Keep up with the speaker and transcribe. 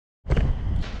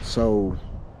So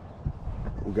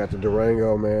we got the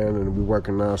Durango, man, and we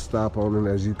working non-stop on it,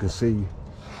 as you can see.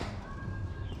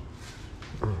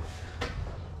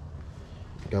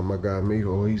 Got my guy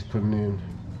Mito, he's putting in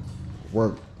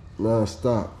work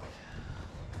non-stop.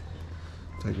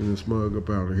 Taking this mug up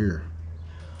out of here.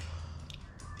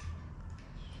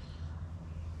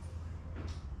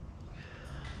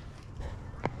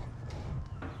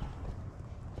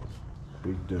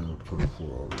 Big Dub 24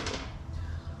 on there.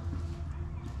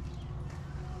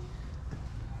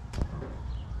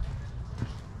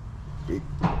 Big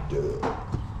Dub.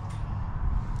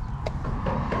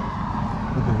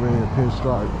 Look at red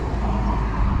pinstripe.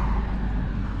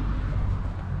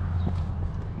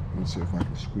 Let's see if I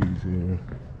can squeeze in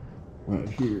right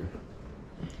here.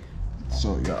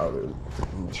 So y'all, the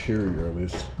interior of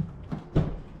this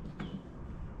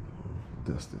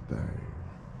dusty thing.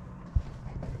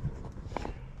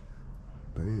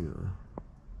 Bam.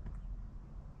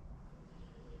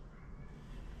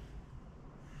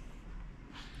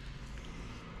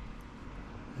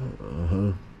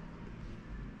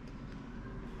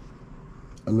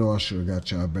 I know I should have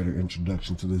got y'all a better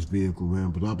introduction to this vehicle, man,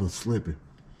 but I've been slipping.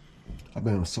 I've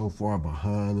been so far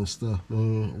behind and stuff,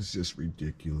 man. It's just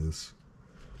ridiculous.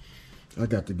 I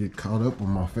got to get caught up with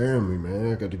my family,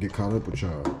 man. I got to get caught up with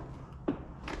y'all.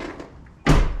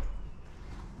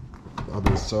 I've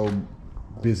been so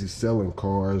busy selling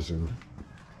cars and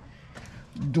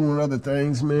doing other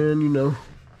things, man, you know.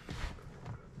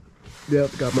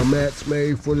 Yep, got my mats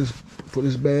made for this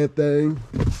bad thing.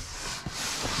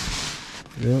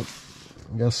 Yep,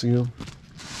 y'all see them?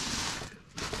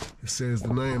 It says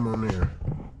the name on there.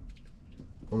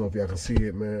 I don't know if y'all can see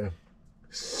it, man.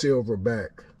 Silverback.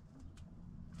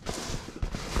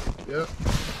 Yep.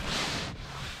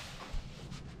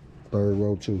 Third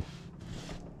row too.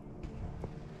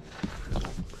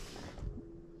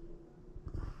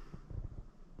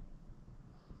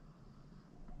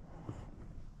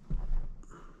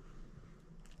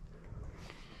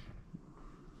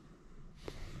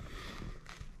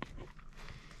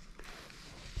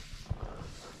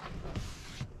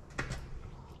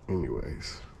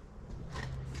 Anyways,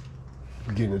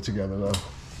 getting it together now.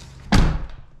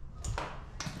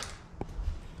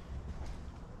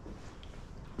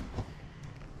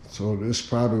 So this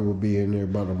probably will be in there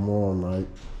by tomorrow night.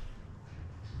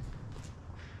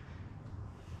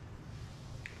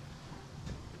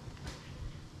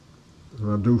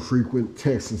 And I do frequent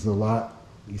Texas a lot.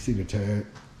 You see the tag.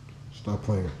 Stop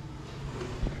playing.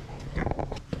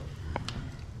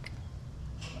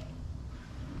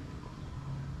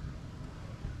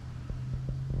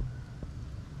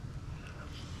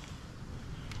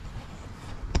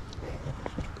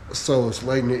 So it's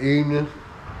late in the evening.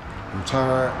 I'm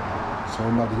tired, so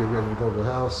I'm about to get ready to go to the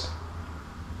house.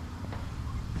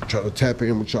 Try to tap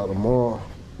in with y'all tomorrow.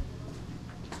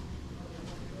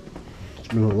 It's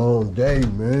been a long day,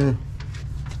 man.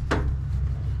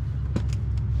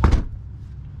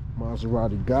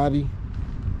 Maserati Gotti.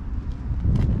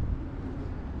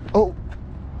 Oh,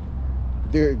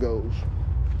 there it goes.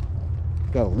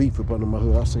 Got a leaf up under my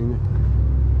hood. I seen it.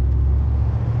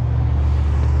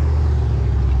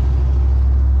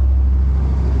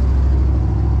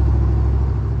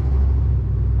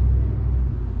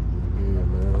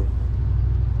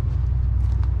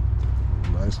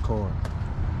 Car.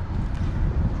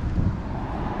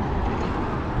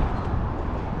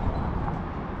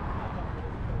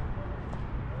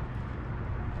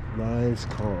 Nice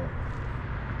car.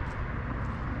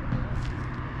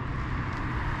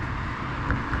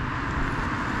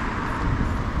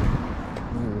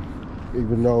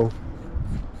 Even though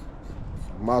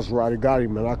Maserati Gotti,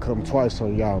 man, I come twice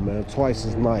on y'all, man. Twice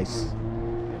is nice.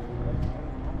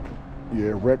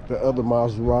 Yeah, wrecked the other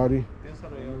Maserati.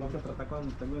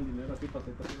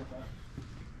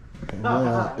 And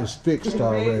now it's fixed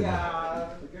already.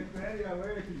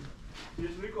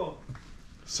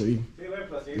 See?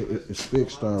 It's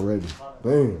fixed already.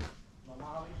 Damn.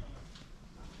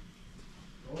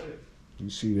 You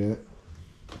see that?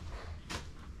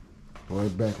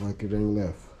 Right back like it ain't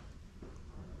left.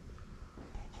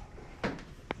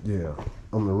 Yeah,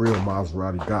 I'm the real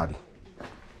Maserati Gotti.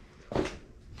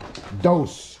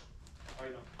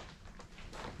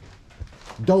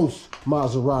 Dos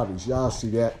Maseratis. Y'all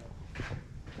see that?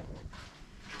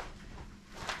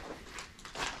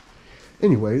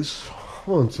 Anyways,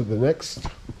 on to the next.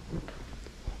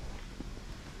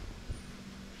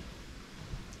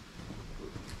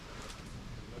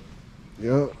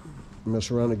 Yep, mess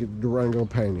around and get the Durango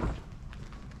painted.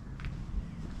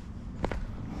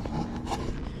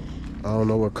 I don't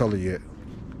know what color yet.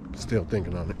 Still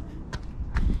thinking on it.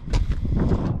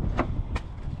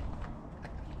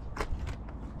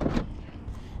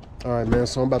 All right, man,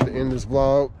 so I'm about to end this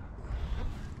vlog.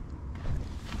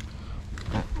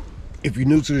 If you're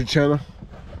new to the channel,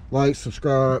 like,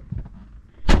 subscribe,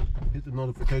 hit the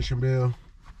notification bell,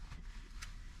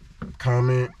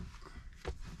 comment,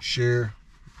 share,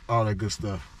 all that good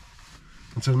stuff.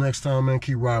 Until next time, man,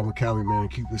 keep riding with Cali, man.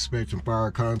 Keep expecting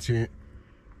fire content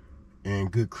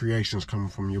and good creations coming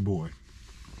from your boy.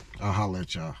 I'll holler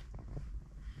at y'all.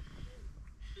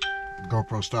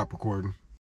 GoPro, stop recording.